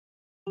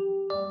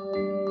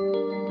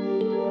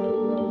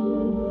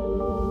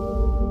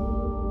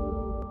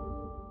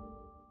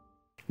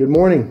Good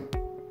morning.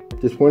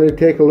 Just wanted to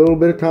take a little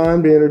bit of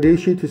time to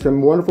introduce you to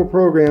some wonderful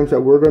programs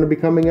that we're going to be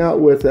coming out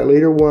with at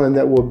Leader One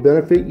that will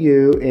benefit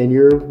you and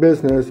your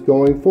business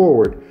going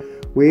forward.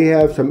 We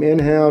have some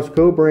in-house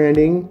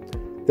co-branding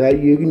that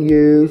you can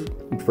use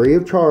free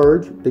of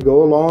charge to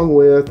go along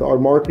with our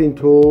marketing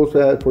tools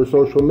for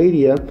social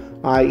media,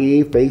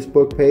 i.e.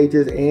 Facebook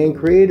pages and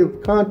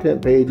creative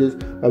content pages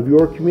of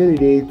your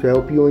community to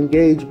help you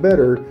engage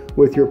better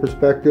with your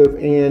prospective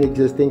and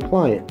existing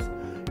clients.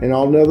 And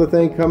another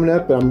thing coming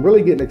up that I'm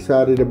really getting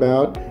excited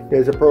about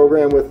is a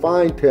program with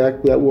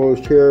FineTech that we'll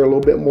share a little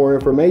bit more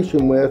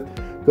information with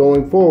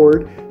going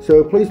forward.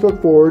 So please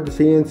look forward to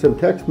seeing some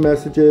text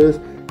messages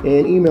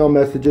and email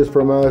messages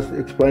from us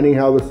explaining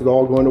how this is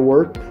all going to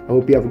work. I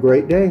hope you have a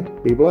great day.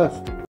 Be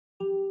blessed.